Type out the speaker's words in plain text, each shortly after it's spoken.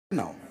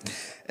Genau.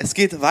 Es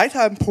geht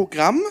weiter im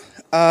Programm.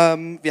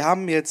 Wir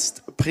haben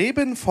jetzt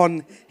Preben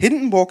von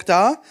Hindenburg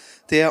da,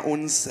 der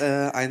uns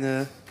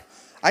eine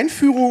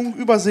Einführung,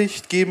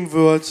 Übersicht geben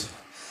wird.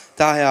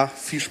 Daher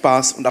viel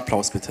Spaß und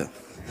Applaus bitte.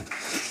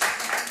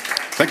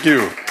 Thank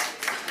you.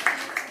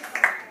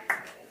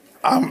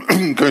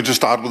 I'm going to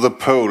start with a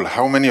poll.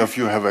 How many of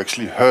you have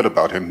actually heard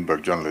about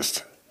Hindenburg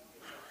Journalist?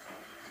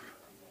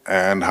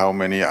 And how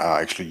many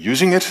are actually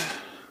using it?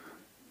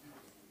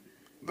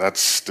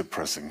 That's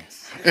depressing.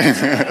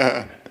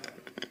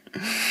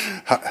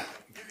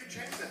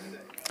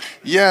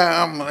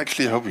 Yeah, I'm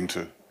actually hoping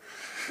to.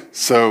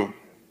 So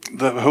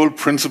the whole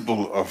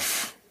principle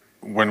of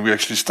when we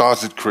actually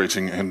started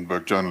creating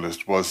Hindenburg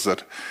Journalist was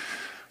that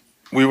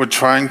we were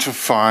trying to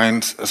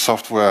find a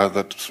software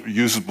that's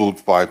usable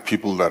by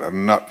people that are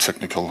not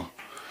technical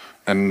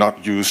and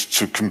not used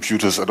to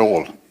computers at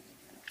all.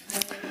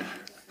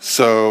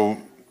 So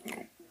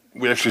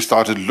we actually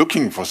started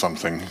looking for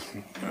something,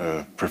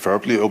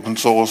 preferably open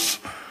source,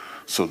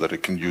 so that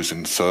it can use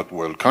in third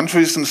world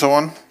countries and so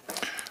on.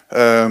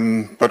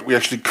 But we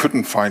actually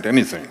couldn't find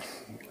anything.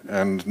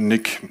 And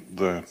Nick,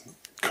 the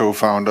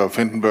co-founder of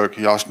Hindenburg,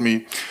 he asked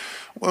me,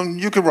 well,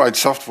 you can write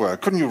software.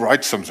 Couldn't you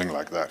write something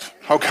like that?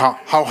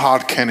 How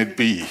hard can it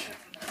be?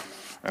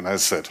 And I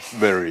said,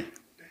 very.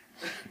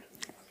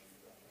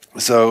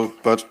 So,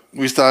 but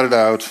we started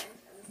out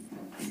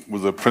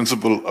with the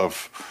principle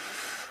of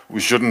we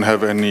shouldn't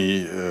have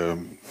any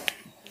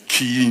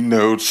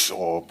keynotes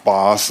or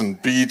bars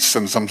and beats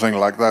and something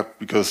like that,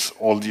 because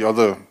all the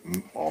other,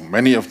 or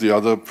many of the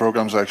other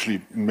programs are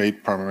actually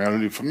made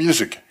primarily for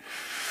music.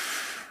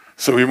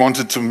 So we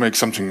wanted to make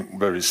something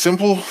very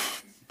simple,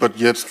 but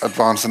yet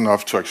advanced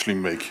enough to actually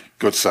make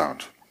good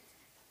sound.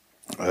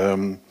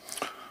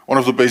 One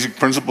of the basic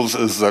principles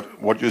is that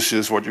what you see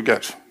is what you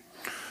get.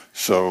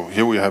 So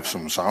here we have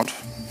some sound.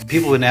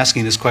 People have been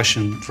asking this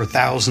question for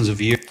thousands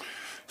of years.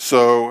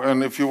 So,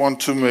 and if you want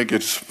to make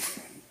it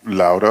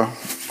louder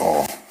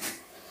or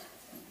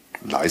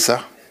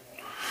leiser,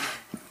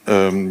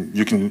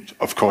 you can,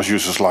 of course,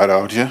 use a slider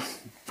out here,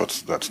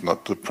 but that's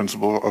not the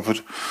principle of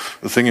it.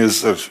 The thing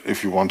is that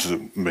if you want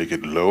to make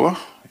it lower,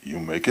 you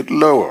make it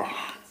lower.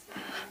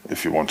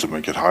 If you want to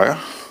make it higher,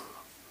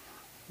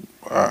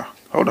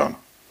 hold on.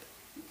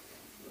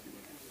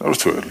 That was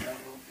too early.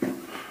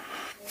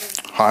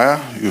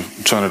 Higher, you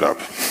turn it up.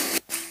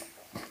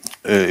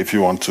 If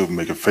you want to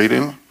make a fade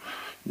in,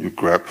 you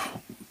grab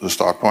the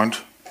start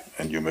point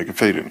and you make a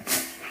fade in.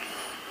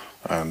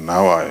 And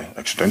now I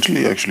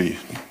accidentally actually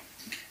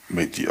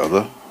made the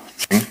other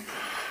thing,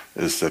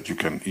 is that you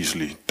can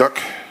easily duck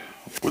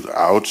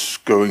without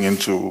going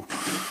into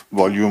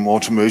volume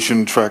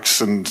automation tracks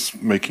and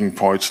making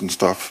points and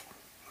stuff.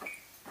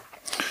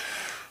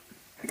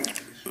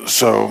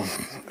 So,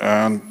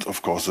 and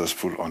of course there's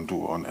full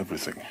undo on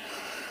everything.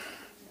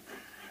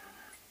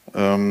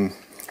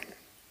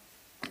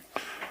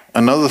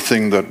 Another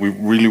thing that we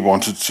really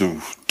wanted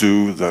to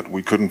do that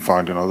we couldn't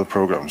find in other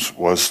programs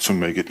was to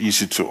make it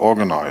easy to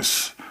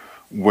organize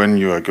when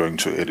you are going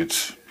to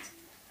edit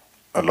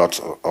a lot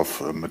of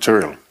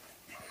material.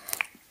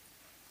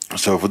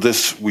 So for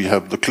this, we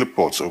have the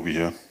clipboards over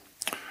here.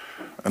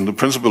 And the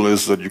principle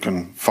is that you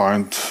can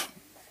find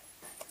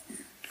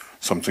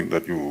something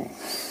that you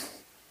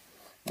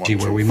want to.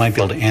 Where we might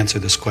be able to answer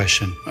this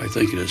question. I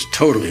think it is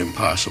totally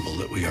impossible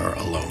that we are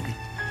alone.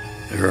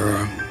 There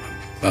are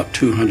about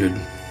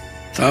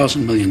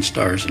 200,000 million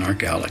stars in our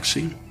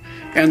galaxy.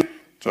 And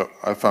so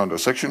I found a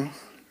section,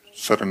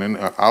 set an in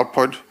out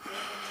point,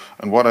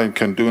 and what I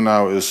can do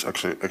now is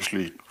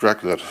actually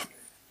drag that.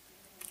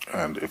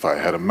 And if I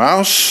had a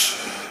mouse,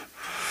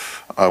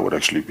 I would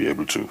actually be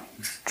able to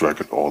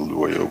drag it all the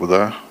way over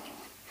there.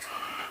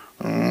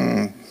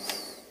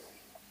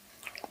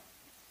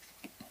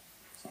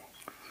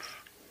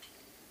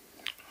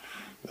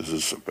 This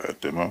is a bad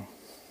demo.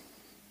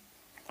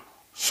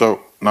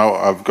 So now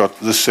I've got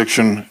this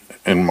section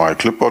in my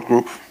clipboard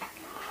group.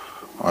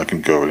 I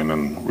can go in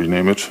and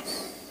rename it.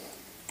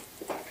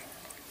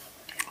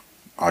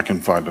 I can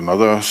find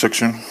another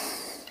section.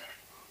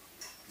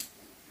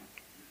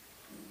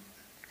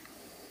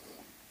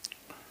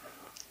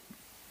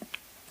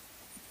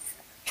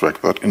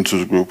 Drag that into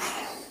the group.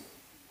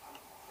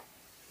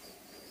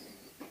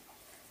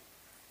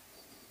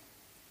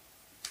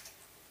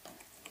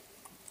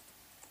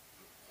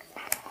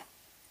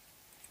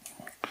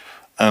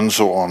 And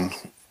so on.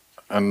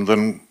 And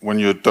then when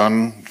you're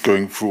done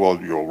going through all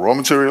your raw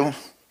material,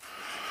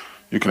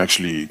 you can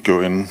actually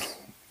go in,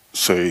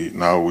 say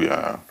now we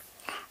are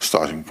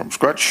starting from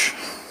scratch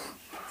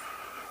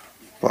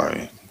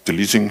by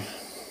deleting.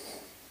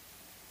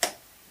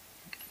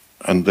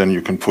 And then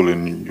you can pull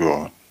in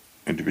your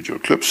individual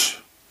clips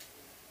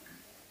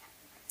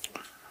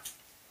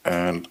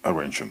and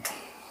arrange them.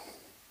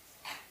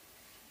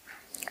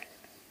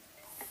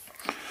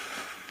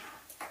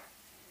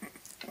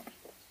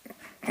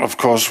 Of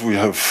course, we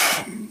have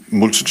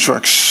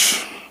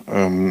multi-tracks,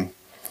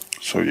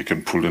 so you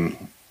can pull in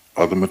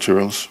other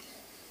materials.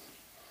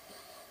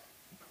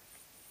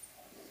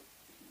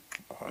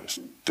 I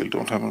still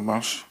don't have a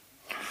mouse.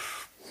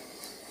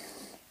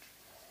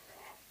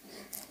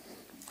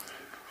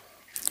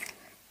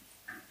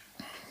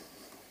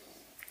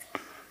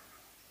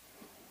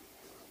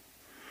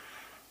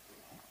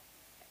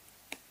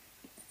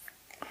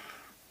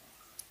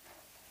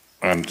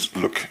 And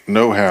look,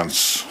 no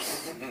hands.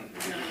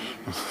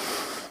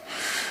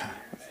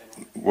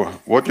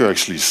 What you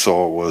actually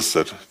saw was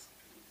that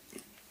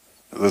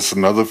there's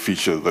another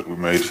feature that we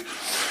made,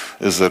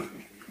 is that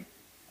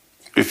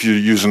if you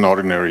use an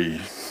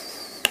ordinary,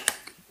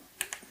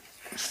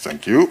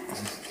 thank you,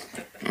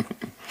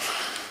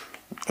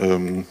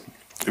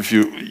 if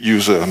you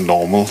use a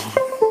normal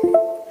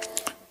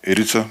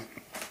editor,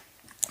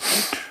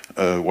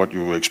 what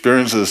you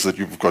experience is that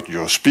you've got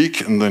your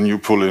speak, and then you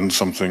pull in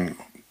something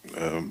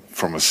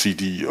from a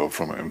CD or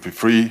from an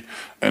MP3,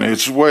 and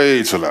it's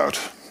way too loud.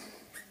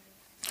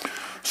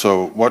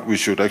 So what we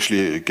should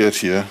actually get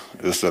here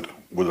is that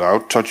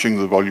without touching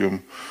the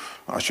volume,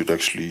 I should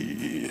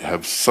actually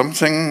have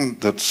something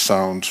that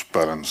sounds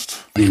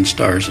balanced. Million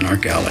stars in our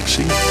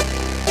galaxy.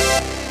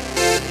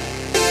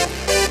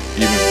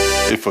 Even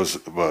if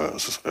it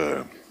was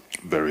a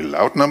very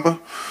loud number,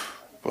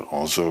 but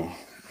also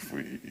if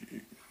we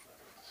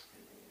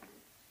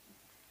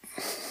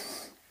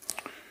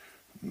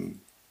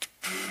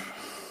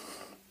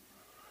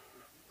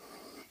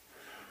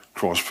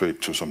crossfade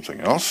to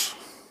something else.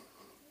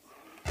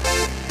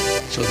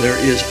 So there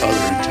is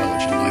other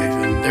intelligent life,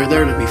 and they're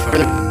there to be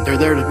found. They're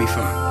there to be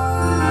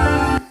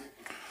found.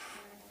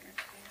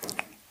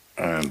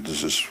 And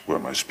this is where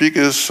my speak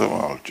is, so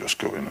I'll just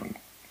go in and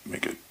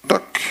make it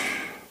duck,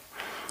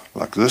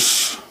 like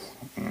this.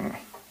 And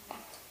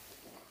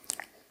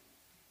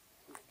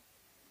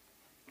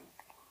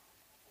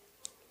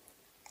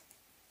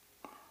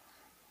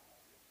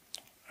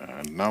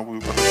now we're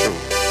going to show.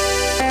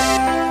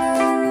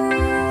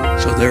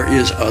 So there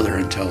is other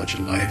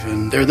intelligent life,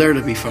 and they're there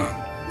to be found.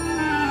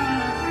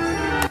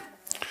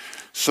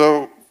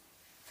 So,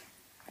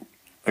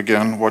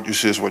 again, what you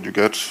see is what you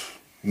get.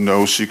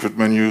 No secret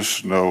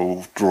menus,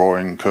 no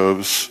drawing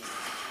curves.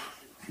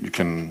 You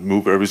can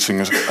move everything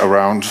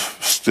around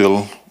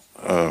still.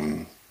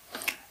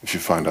 If you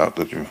find out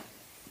that you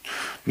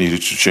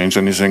needed to change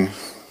anything,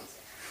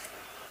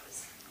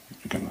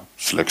 you can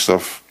select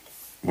stuff,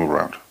 move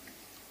around.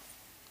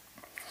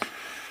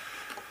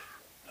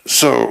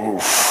 So,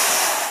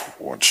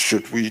 what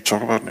should we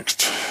talk about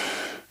next?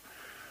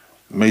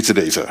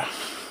 Metadata.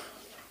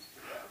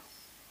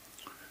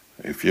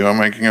 If you are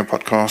making a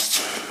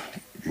podcast,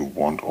 you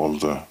want all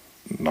the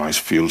nice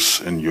fields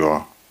in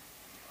your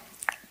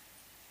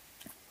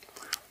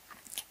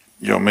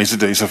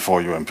metadata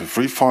for your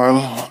MP3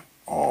 file,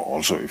 or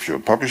also if you're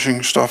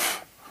publishing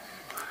stuff.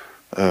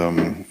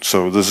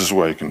 So this is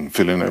where you can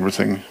fill in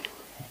everything.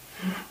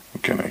 We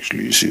can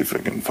actually see if I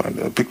can find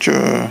a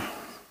picture.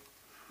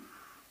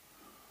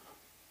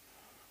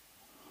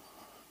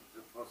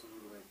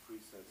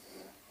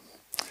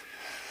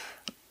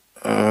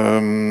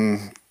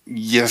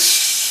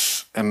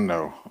 Yes and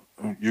no.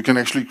 You can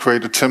actually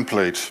create a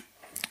template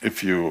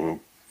if you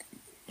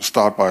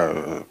start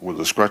with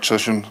a scratch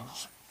session,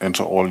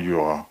 enter all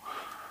your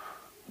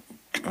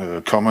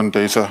common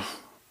data,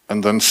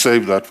 and then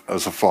save that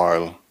as a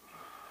file.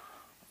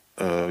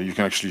 You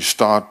can actually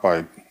start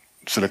by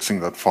selecting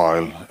that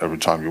file every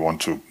time you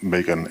want to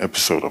make an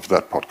episode of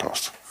that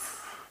podcast.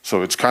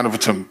 So it's kind of a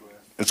template.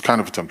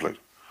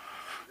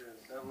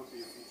 That would be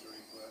a feature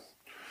request,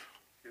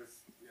 because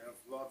you have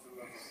lots and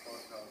lots of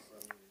podcasts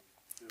and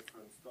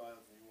different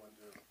styles, and you want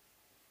to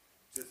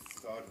just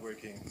start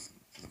working.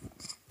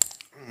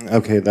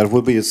 Okay, that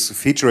will be a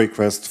feature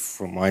request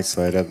from my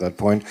side at that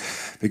point,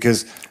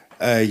 because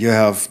you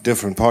have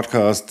different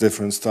podcasts,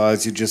 different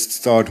styles. You just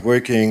start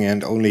working,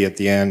 and only at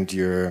the end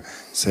you're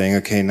saying,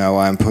 okay, now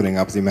I'm putting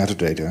up the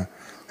metadata.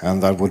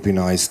 And that would be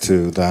nice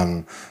to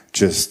then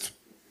just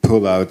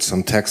pull out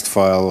some text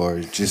file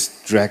or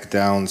just drag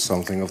down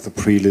something of the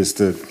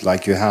pre-listed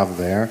like you have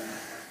there.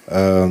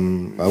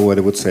 What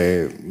I would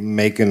say,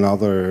 make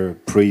another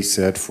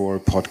preset for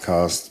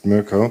podcast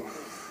Mirko,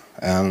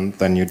 and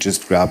then you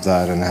just grab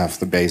that and have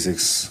the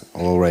basics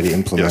already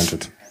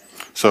implemented. Yes.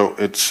 So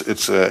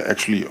it's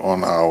actually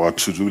on our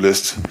to-do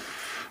list.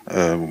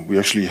 We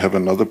actually have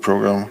another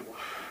program,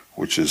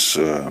 which is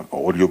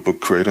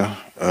Audiobook Creator,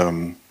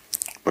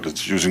 but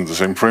it's using the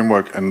same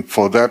framework. And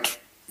for that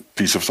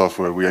piece of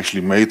software, we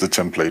actually made the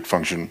template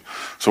function.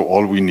 So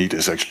all we need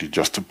is actually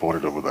just to port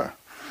it over there.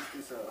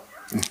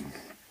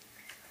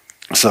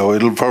 So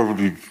it'll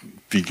probably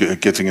be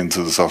getting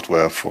into the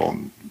software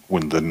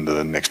within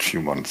the next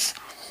few months.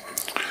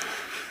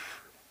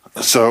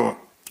 So,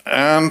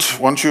 and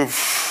once you've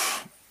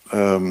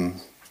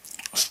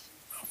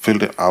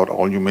filled out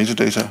all your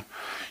metadata,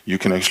 you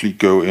can actually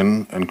go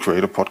in and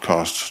create a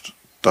podcast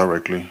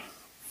directly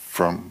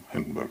from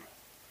Hindenburg.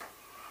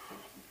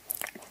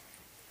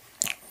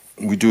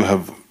 We do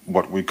have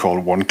what we call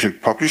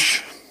one-click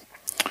publish,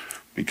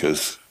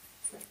 because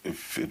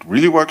if it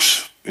really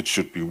works, it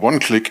should be one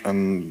click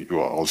and you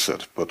are all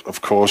set. But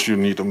of course, you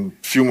need a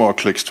few more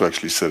clicks to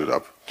actually set it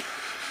up.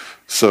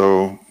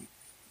 So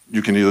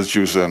you can either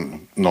choose a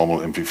normal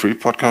MP3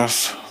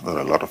 podcast that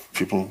a lot of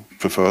people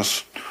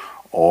prefers,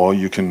 or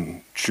you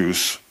can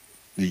choose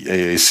the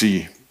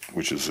AAC,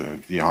 which is the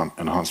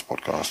enhanced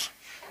podcast.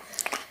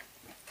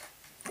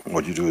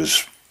 What you do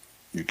is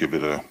you give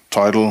it a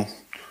title,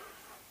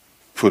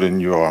 put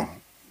in your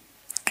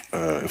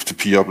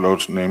FTP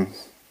upload name.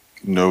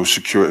 No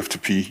secure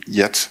FTP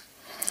yet.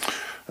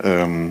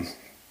 And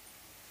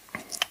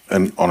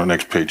on the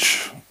next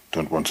page,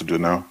 don't want to do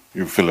now,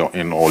 you fill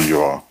in all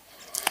your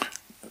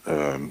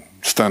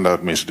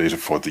standard metadata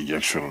for the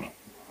actual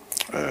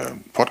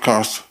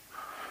podcast.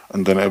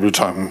 And then every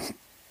time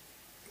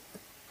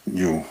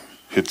you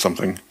hit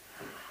something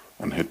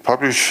and hit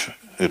publish,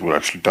 it will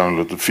actually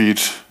download the feed,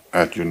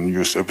 add your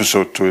newest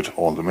episode to it,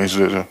 all the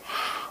metadata,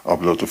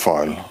 upload the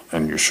file,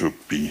 and you should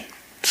be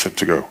set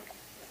to go.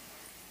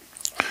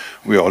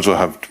 We also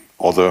have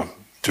other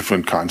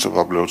different kinds of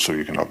uploads, so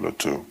you can upload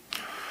to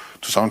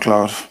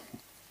SoundCloud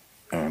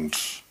and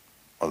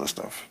other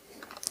stuff.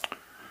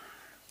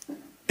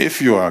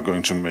 If you are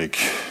going to make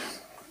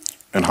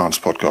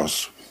enhanced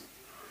podcasts,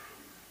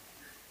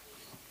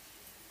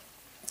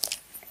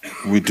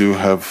 we do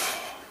have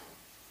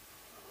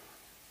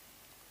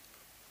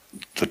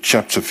the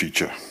chapter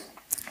feature.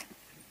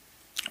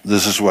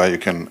 This is where you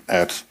can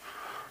add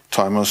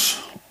timers,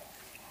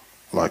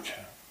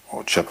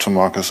 or chapter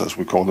markers as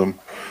we call them.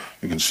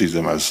 You can see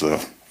them as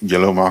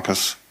yellow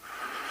markers.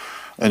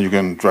 And you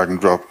can drag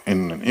and drop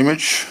in an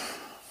image,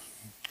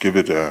 give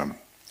it a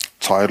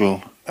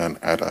title, and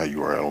add a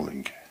URL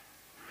link.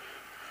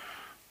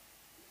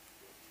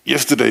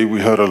 Yesterday we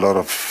heard a lot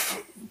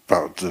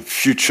about the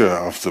future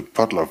of the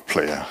Podlove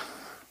player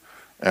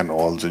and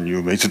all the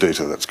new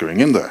metadata that's going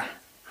in there.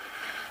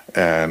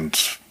 And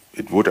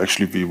it would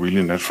actually be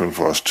really natural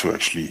for us to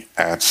actually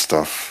add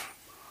stuff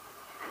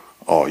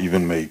or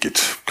even make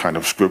it kind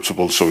of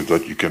scriptable so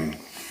that you can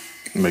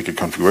make a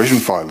configuration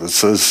file that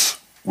says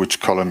which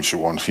columns you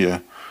want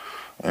here,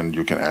 and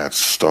you can add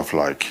stuff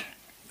like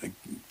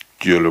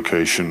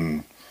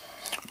geolocation,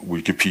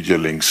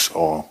 Wikipedia links,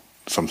 or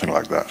something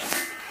like that.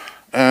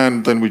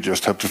 And then we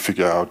just have to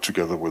figure out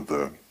together with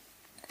the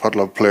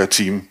Podlove player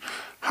team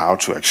how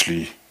to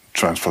actually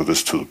transfer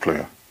this to the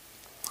player.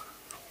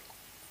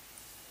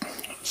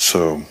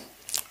 So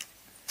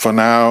for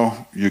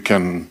now,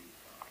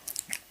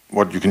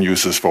 what you can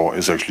use this for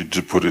is actually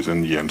to put it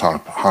in the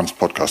enhanced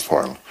podcast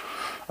file.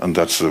 And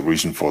that's the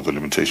reason for the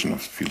limitation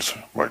of fields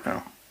right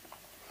now.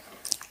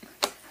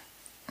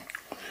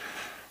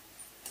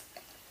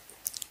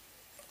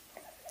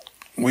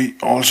 We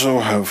also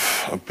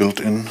have a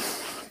built-in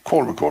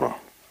call recorder,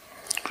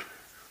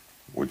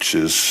 which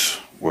is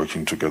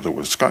working together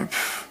with Skype.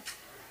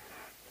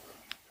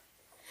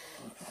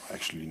 I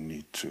actually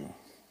need to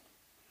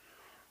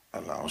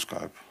allow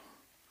Skype.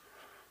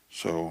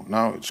 So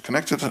now it's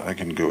connected, I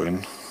can go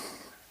in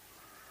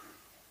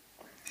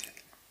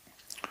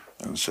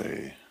and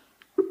say,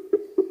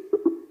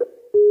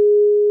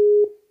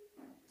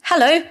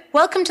 hello,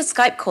 welcome to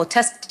Skype call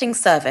testing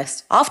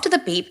service. After the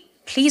beep,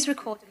 please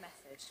record a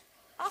message.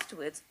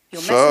 Afterwards,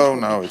 your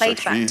message will be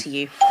played back to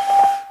you.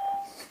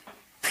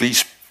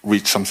 Please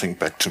read something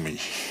back to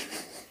me.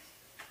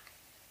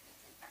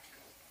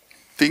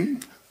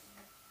 Ding.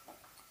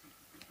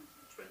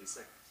 20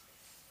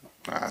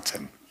 seconds.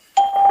 10.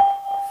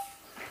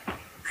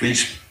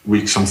 Please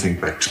read something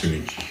back to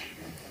me.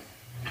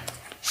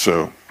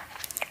 So,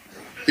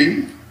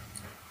 ding.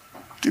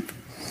 Dip.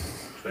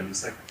 20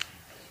 seconds.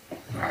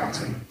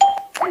 10.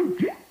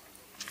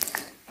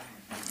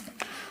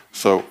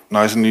 So,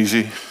 nice and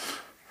easy.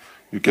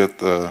 You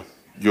get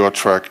your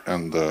track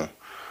and the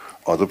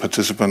other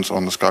participants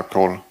on the Skype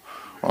call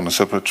on a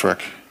separate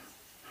track.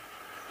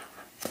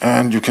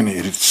 And you can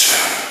edit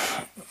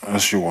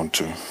as you want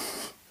to.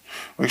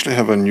 We actually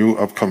have a new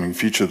upcoming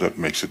feature that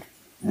makes it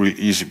really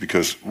easy,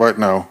 because right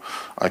now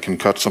I can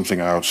cut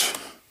something out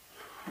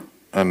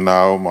and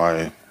now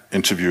my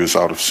interview is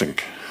out of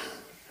sync.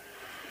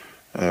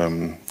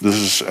 This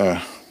is a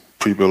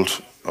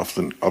pre-built of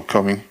the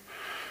upcoming,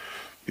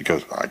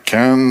 because I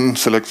can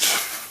select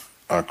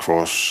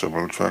across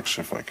several tracks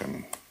if I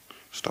can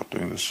stop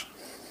doing this.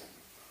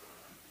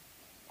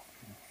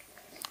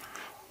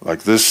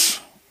 Like this,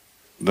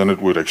 then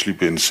it would actually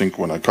be in sync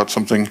when I cut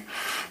something,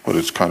 but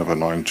it's kind of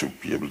annoying to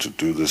be able to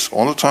do this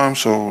all the time.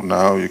 So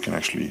now you can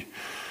actually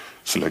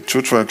select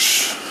two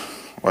tracks,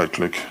 right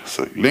click,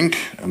 say link,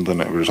 and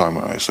then every time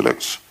I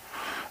select,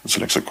 it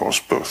selects across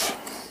both.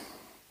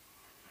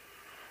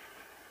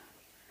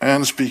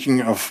 And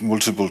speaking of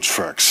multiple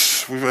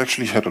tracks, we've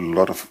actually had a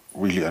lot of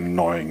really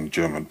annoying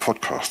German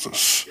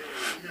podcasters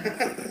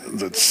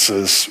that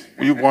says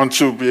we want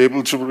to be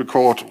able to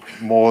record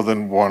more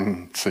than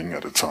one thing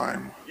at a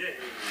time.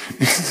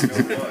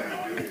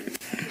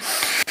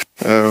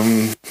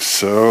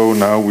 So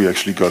now we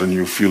actually got a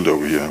new field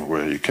over here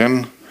where you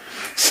can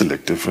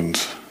select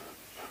different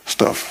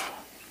stuff.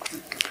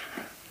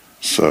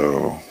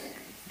 So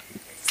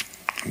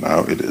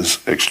now it is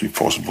actually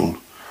possible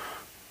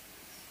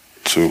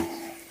to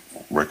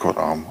record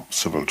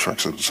several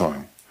tracks at a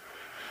time.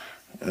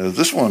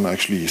 This one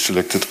actually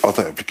selected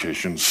other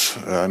applications.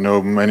 I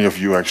know many of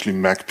you are actually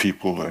Mac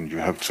people, and you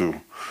have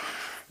to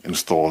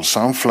install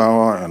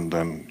Soundflower and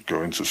then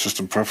go into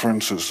system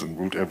preferences and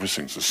route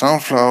everything to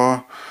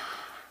Soundflower.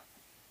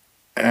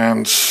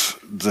 And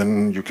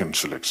then you can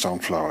select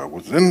Soundflower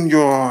within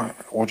your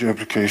audio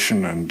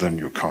application, and then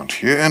you can't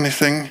hear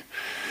anything.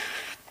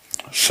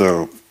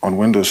 So on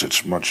Windows,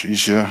 it's much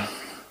easier.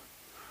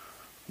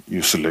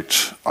 You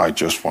select, I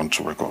just want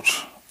to record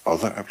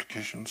other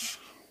applications.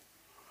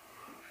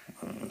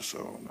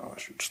 So now I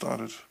should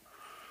start it.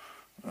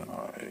 And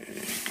I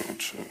go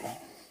to...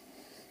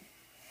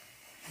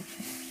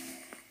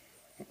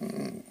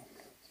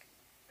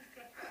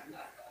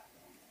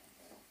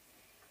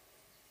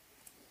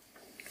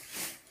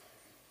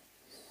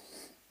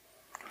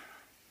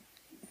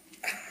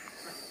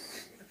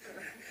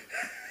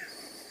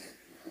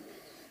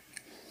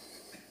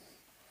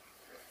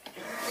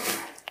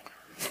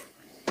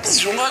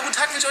 Guten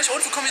Tag mit euch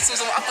und willkommen jetzt zu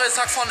unserem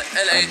Abreisetag von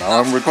LA. And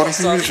now I'm recording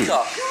from YouTube.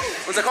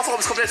 Unser Kofferraum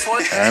ist komplett voll.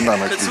 And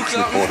I'm actually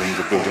recording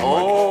the building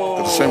mic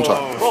at the same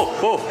time.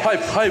 Oh,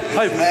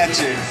 Hype.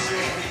 Magic.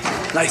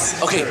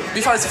 Nice. Okay,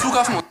 wie fahren jetzt den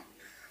Flughafen?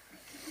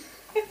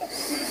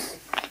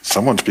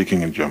 Someone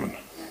speaking in German.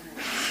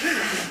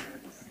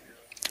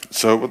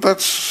 So, but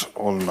that's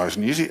all nice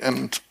and easy.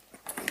 And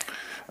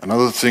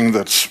another thing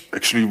that's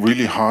actually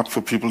really hard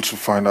for people to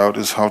find out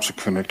is how to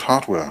connect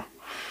hardware.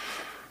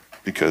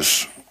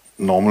 Because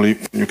normally,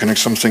 you connect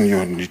something,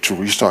 you need to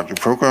restart your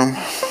program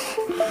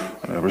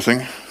and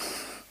everything.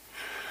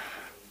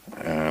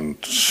 And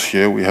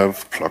here we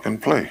have plug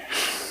and play.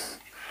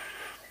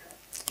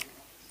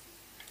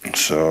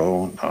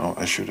 So now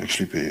I should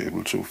actually be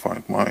able to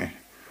find my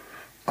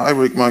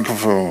iRig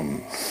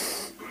microphone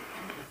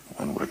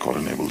and record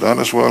enable that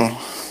as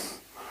well.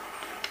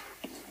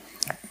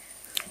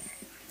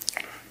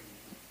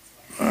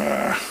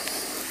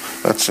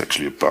 That's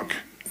actually a bug.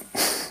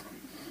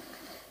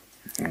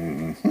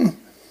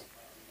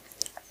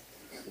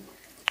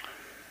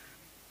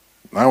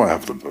 Now I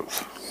have them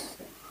both.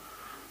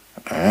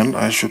 And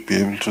I should be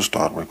able to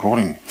start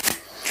recording.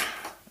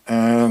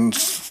 And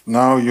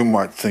now you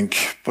might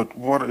think, but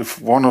what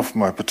if one of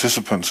my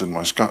participants in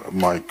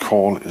my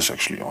call is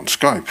actually on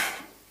Skype?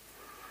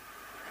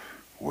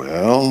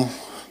 Well,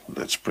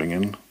 let's bring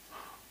in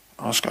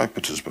our Skype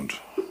participant.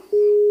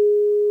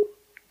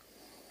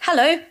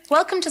 Hello,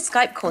 welcome to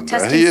Skype call And there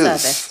testing he is.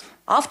 service.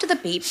 After the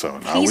beep, So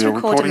now please we are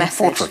record a recording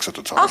 4 message. tracks at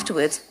a time.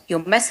 Afterwards, your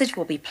message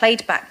will be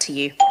played back to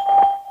you.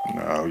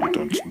 No, you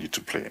don't need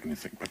to play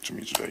anything back to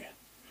me today.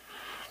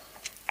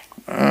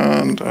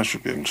 And I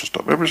should be able to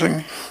stop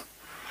everything.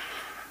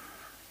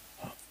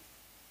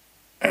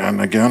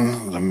 And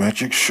again, the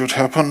magic should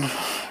happen.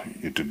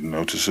 You didn't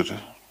notice it.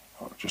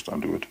 I'll just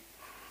undo it.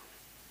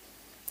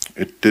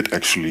 It did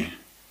actually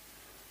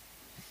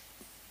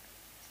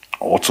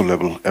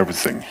auto-level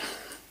everything.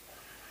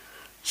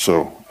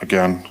 So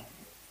again,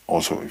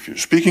 also if you're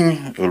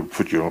speaking, it'll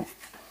put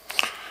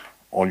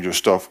all your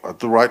stuff at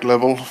the right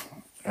level.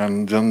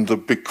 And then the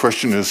big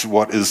question is,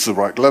 what is the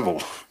right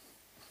level?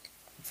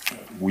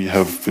 We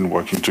have been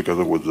working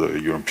together with the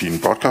European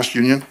Broadcast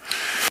Union,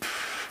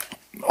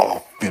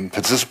 or been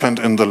participant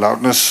in the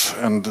loudness,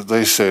 and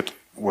they said,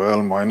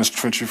 well,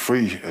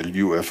 -23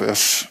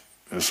 LUFS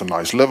is a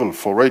nice level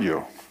for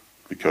radio,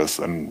 because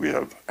then we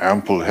have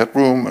ample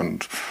headroom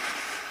and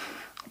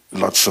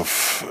lots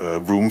of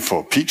room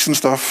for peaks and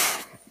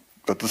stuff.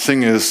 But the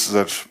thing is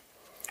that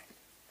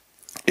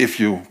if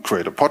you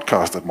create a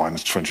podcast at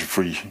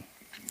 -23,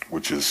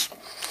 which is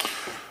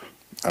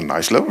a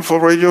nice level for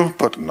radio,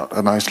 but not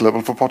a nice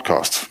level for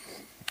podcasts.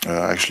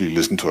 I actually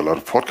listen to a lot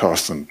of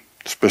podcasts, and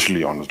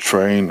especially on the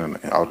train and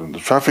out in the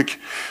traffic,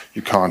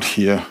 you can't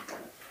hear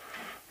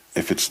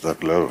if it's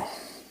that low.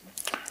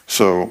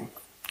 So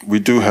we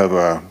do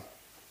have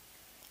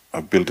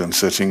a built-in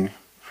setting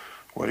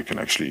where you can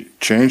actually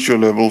change your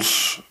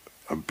levels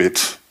a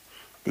bit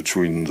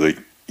between the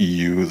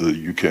EU,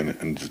 the UK,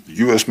 and the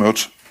US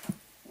modes,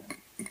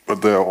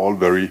 but they are all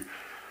very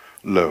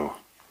low.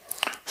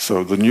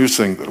 So the new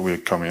thing that we're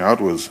coming out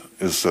with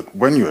is that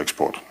when you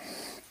export,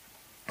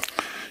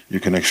 you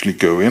can actually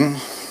go in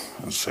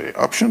and say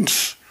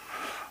options.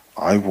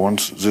 I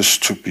want this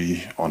to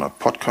be on a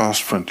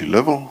podcast-friendly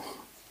level,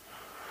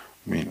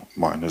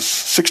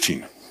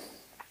 -16.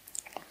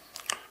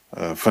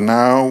 For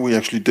now, we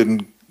actually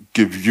didn't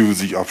give you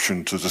the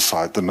option to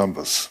decide the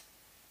numbers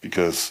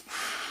because,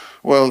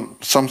 well,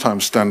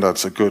 sometimes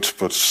standards are good,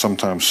 but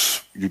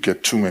sometimes you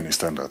get too many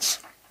standards.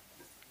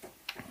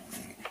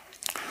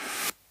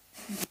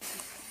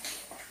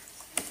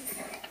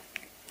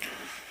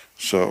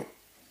 So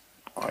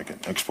I can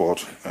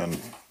export, and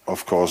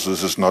of course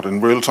this is not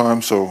in real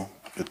time, so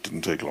it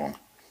didn't take long.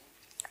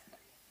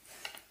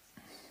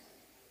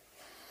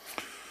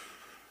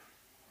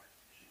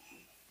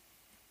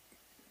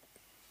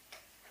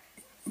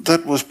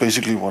 That was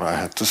basically what I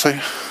had to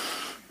say.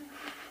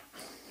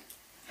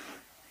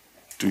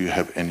 Do you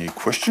have any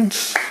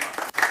questions?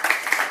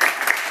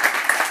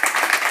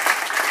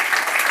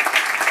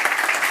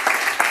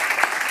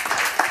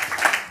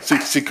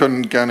 Sie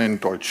können gerne in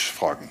Deutsch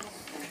fragen.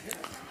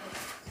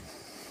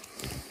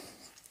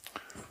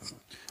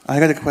 I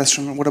got a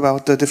question. What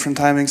about the different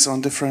timings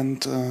on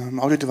different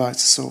audio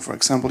devices? So, for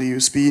example,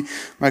 USB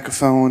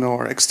microphone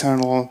or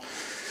external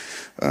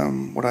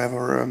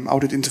whatever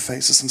audit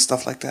interfaces and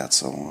stuff like that.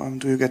 So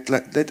do you get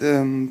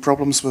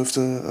problems with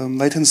the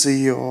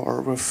latency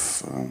or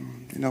with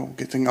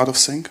getting out of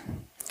sync?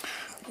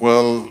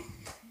 Well,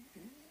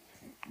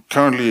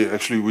 currently,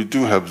 actually, we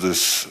do have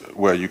this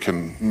where you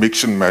can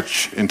mix and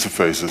match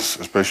interfaces,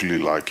 especially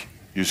like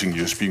using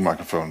USB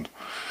microphone.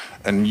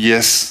 And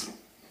yes,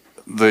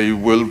 they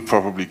will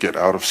probably get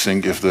out of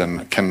sync if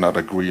they cannot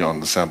agree on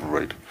the sample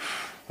rate.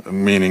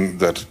 Meaning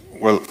that,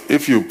 well,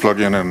 if you plug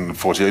in a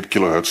 48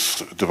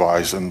 kilohertz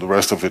device and the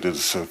rest of it is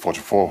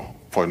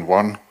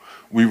 44.1,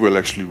 we will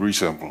actually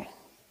resample.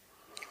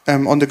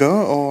 On the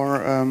go,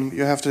 or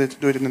you have to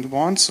do it in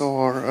advance,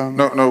 or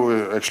No,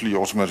 we're actually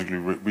automatically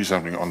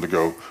resampling on the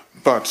go.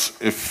 But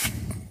if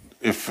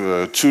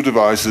two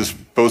devices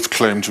both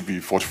claim to be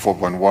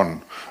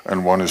 44.1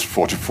 and one is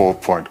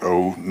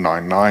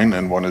 44.099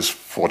 and one is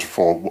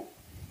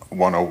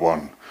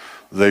 44.101,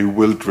 they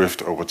will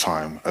drift over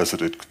time as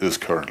it is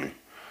currently.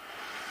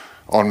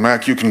 On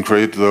Mac, you can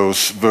create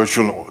those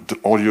virtual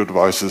audio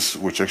devices,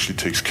 which actually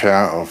takes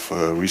care of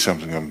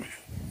resampling them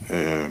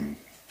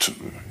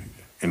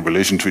in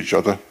relation to each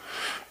other,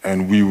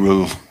 and we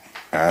will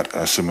add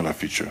a similar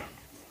feature,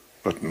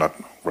 but not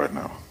right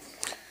now.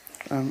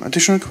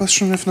 Additional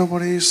question if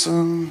nobody's...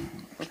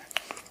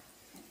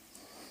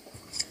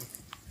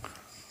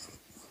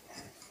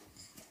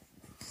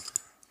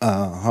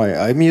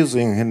 Hi, I'm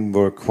using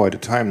Hindenburg quite a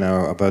time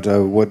now, but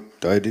what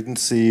I didn't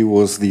see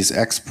was this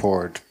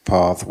export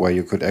path where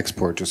you could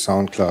export to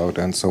SoundCloud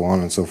and so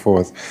on and so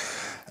forth.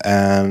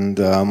 And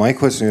my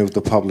question is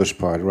the publish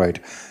part, right?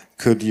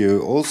 Could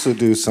you also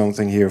do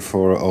something here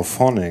for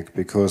Auphonic?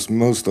 Because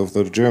most of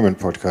the German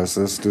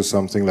podcasters do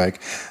something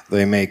like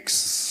they make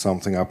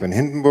something up in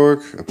Hindenburg,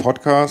 a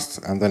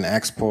podcast, and then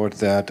export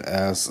that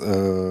as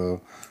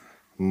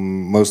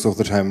most of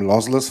the time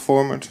lossless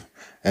format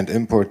and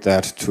import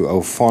that to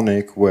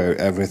Auphonic where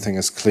everything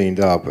is cleaned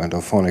up, and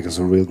Auphonic is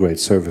a real great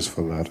service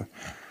for that.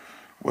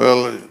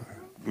 Well,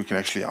 we can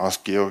actually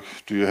ask Georg,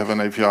 do you have an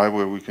API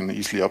where we can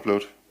easily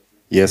upload?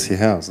 Yes, he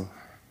has.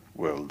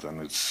 Well, then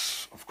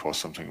it's, of course,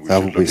 something we that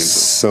should would look be into.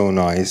 So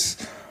nice.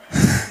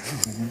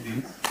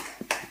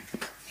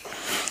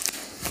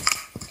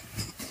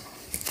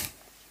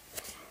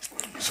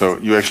 So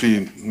you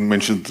actually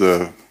mentioned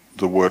the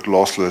word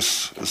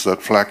lossless. Is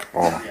that FLAC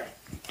or? Yeah.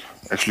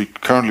 Actually,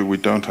 currently we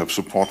don't have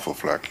support for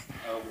FLAC.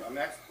 I'm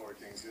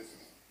exporting just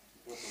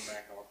with the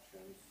Mac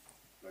options,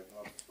 like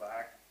not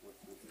FLAC, with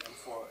the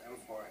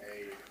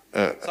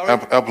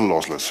M4A. Apple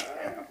lossless.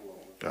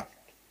 Yeah.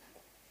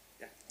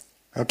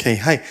 Okay,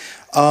 hi.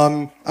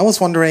 I was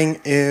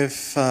wondering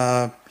if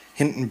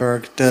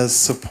Hindenburg does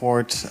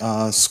support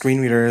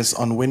screen readers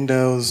on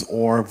Windows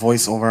or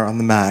VoiceOver on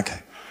the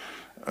Mac.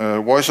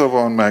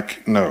 VoiceOver on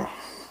Mac, no.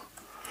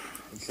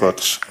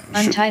 But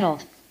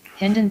Untitled.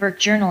 Hindenburg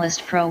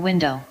Journalist Pro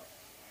window.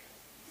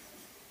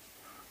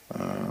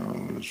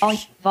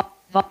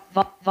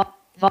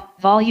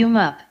 Volume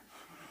up.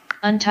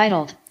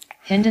 Untitled.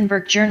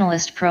 Hindenburg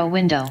Journalist Pro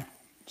window.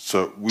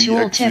 So we Tool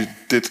actually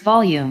tip. did.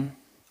 Volume.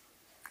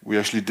 We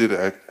actually did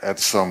add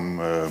some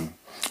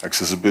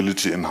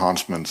accessibility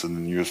enhancements in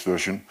the newest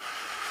version,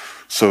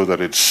 so that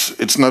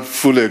it's not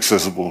fully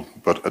accessible,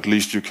 but at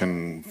least you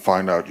can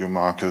find out your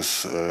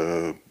markers.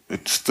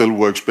 It still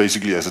works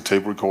basically as a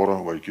tape recorder,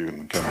 where you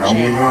can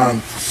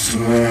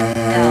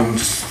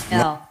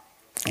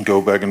go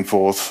back and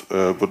forth.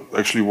 But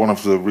actually, one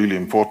of the really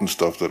important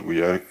stuff that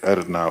we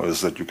added now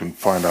is that you can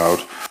find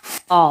out.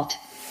 Alt.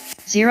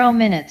 0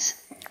 minutes,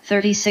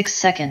 36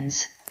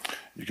 seconds.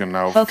 You can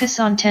now focus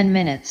on 10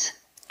 minutes.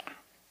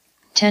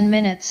 10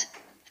 minutes.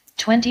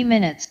 20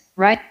 minutes.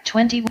 Right.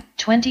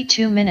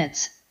 22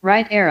 minutes.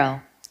 Right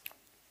arrow.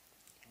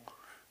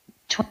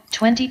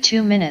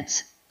 22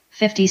 minutes.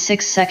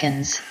 56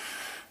 seconds.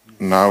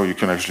 Now you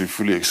can actually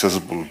fully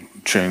accessible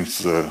change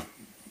the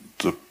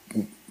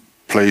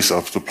place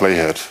of the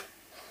playhead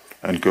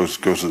and go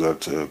to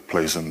that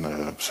place and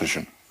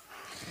position.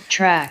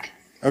 Track.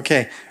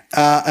 Okay,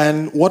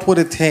 and what would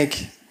it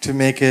take to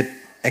make it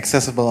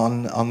accessible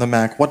on the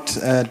Mac? What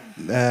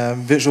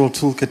visual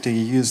toolkit do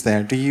you use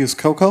there? Do you use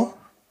Cocoa?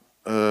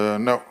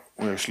 No,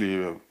 we're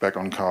actually back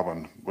on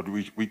Carbon, but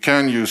we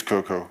can use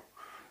Cocoa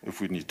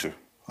if we need to.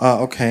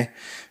 Okay,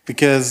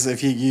 because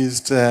if you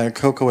used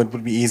Cocoa, it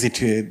would be easy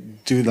to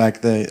do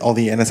like all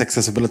the NS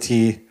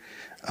accessibility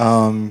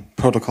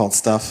protocol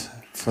stuff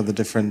for the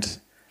different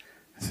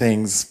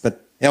things.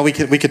 But yeah, we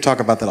could talk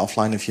about that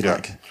offline if you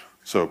like.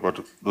 So,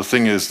 but the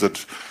thing is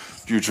that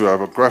due to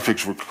our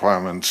graphics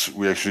requirements,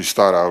 we actually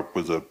start out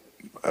with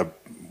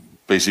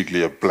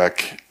basically a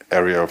black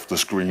area of the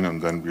screen,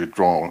 and then we're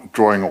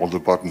drawing all the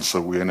buttons.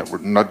 So we're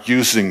not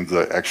using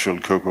the actual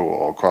Cocoa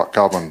or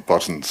Carbon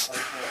buttons.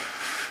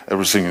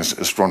 Everything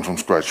is drawn from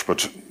scratch,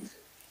 but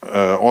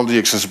all the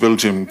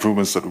accessibility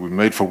improvements that we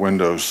made for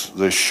Windows,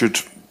 they should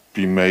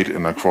be made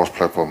in a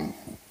cross-platform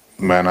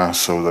manner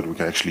so that we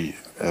can actually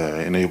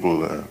enable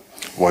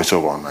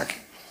VoiceOver on Mac.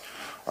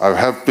 I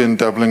have been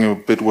dabbling a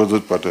bit with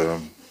it, but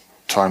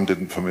time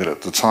didn't permit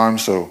at the time.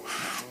 So,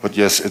 but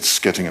yes, it's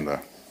getting in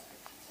there.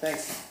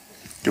 Thanks.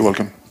 You're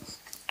welcome.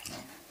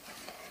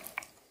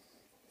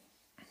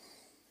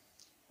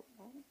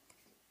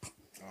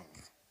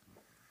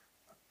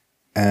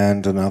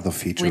 And another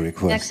feature With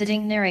request.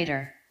 exiting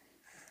narrator.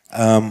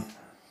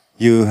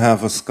 You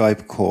have a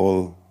Skype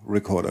call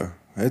recorder.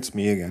 It's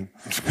me again.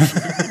 You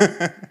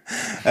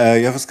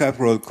have a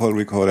Skype call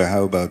recorder.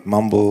 How about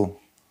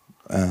Mumble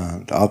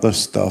and other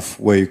stuff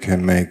where you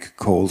can make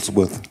calls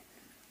with?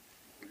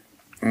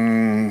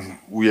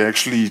 We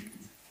actually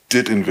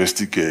did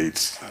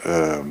investigate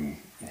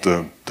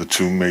the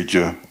two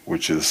major,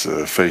 which is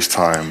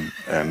FaceTime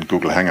and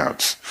Google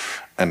Hangouts.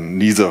 And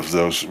neither of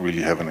those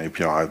really have an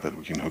API that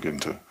we can hook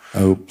into.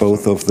 Oh,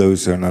 both of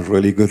those are not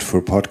really good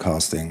for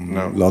podcasting.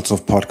 No. Lots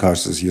of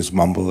podcasters use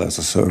Mumble as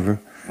a server.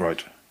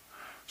 Right.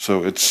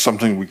 So it's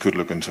something we could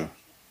look into.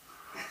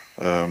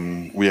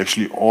 We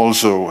actually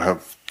also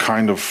have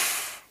kind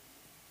of,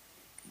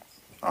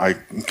 I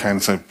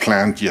can't say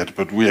planned yet,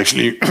 but we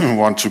actually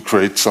want to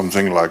create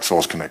something like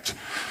Source Connect.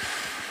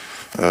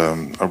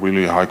 A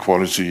really high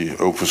quality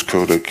Opus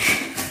codec,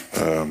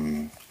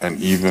 and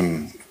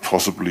even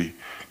possibly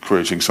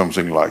creating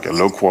something like a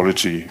low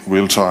quality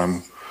real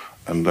time,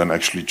 and then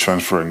actually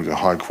transferring the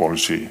high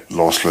quality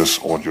lossless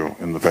audio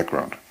in the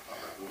background.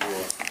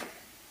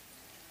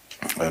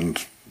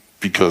 And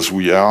because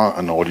we are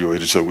an audio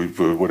editor, we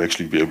would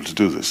actually be able to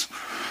do this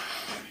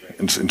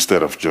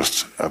instead of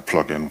just a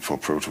plugin for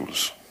Pro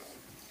Tools.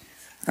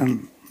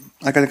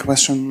 I got a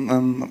question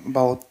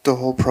about the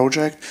whole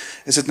project.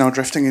 Is it now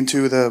drifting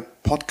into the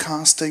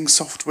podcasting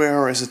software,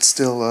 or is it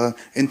still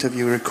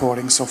interview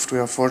recording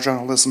software for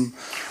journalism,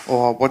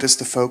 or what is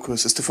the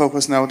focus? Is the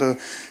focus now the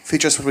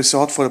features that we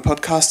sought for the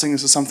podcasting?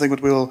 Is it something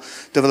that we'll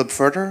develop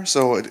further?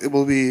 So it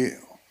will be,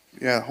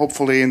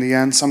 hopefully in the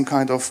end, some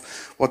kind of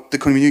what the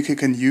community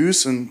can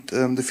use, and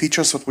the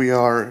features that we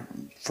are,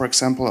 for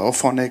example,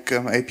 Auphonic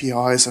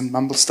APIs and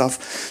Mumble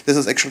stuff, this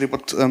is actually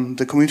what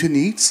the community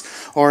needs?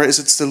 Or is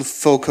it still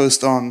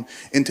focused on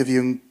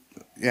interviewing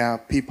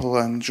people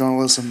and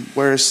journalism?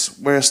 Where's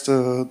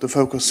the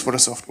focus for the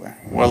software?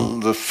 Well,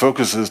 the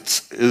focus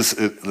is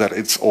that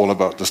it's all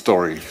about the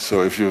story.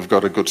 So if you've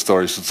got a good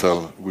story to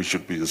tell, we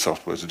should be the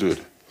software to do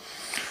it.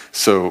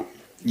 So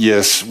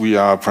yes, we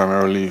are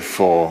primarily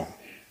for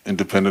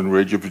independent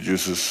radio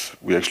producers.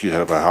 We actually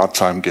have a hard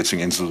time getting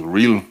into the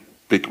real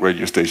big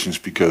radio stations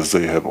because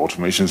they have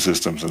automation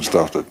systems and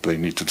stuff that they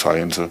need to tie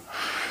into.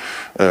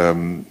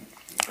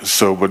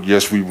 But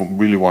yes, we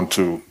really want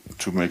to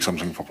make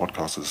something for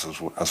podcasters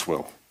as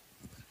well.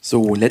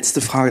 So,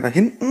 letzte Frage da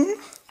hinten.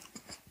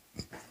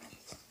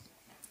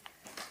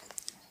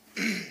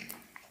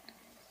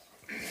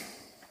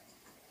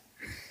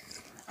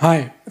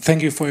 Hi,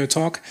 thank you for your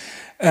talk.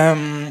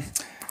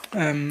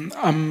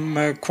 I'm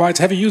a quite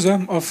heavy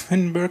user of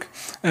Hindenburg,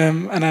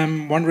 and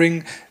I'm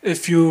wondering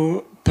if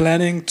you're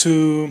planning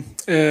to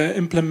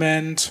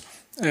implement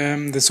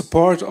the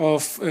support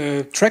of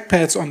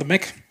trackpads on the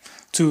Mac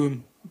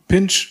to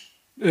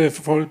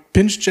for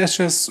pinch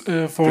gestures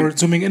for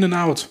zooming in and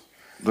out.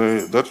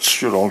 That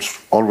should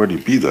already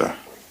be there.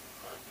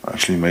 I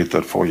actually made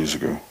that 4 years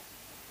ago.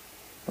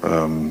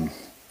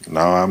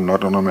 Now I'm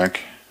not on a Mac,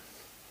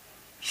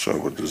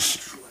 so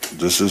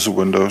this is a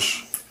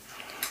Windows.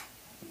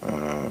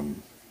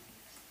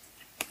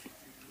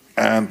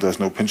 And there's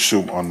no pinch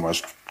zoom on my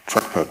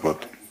trackpad,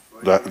 but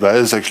that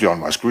is actually on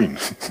my screen.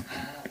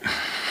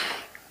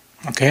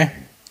 Okay.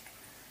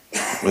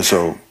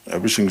 So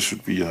everything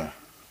should be there.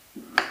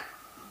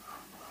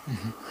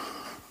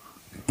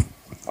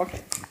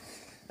 Okay.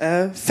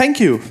 Thank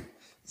you.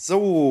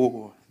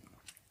 So,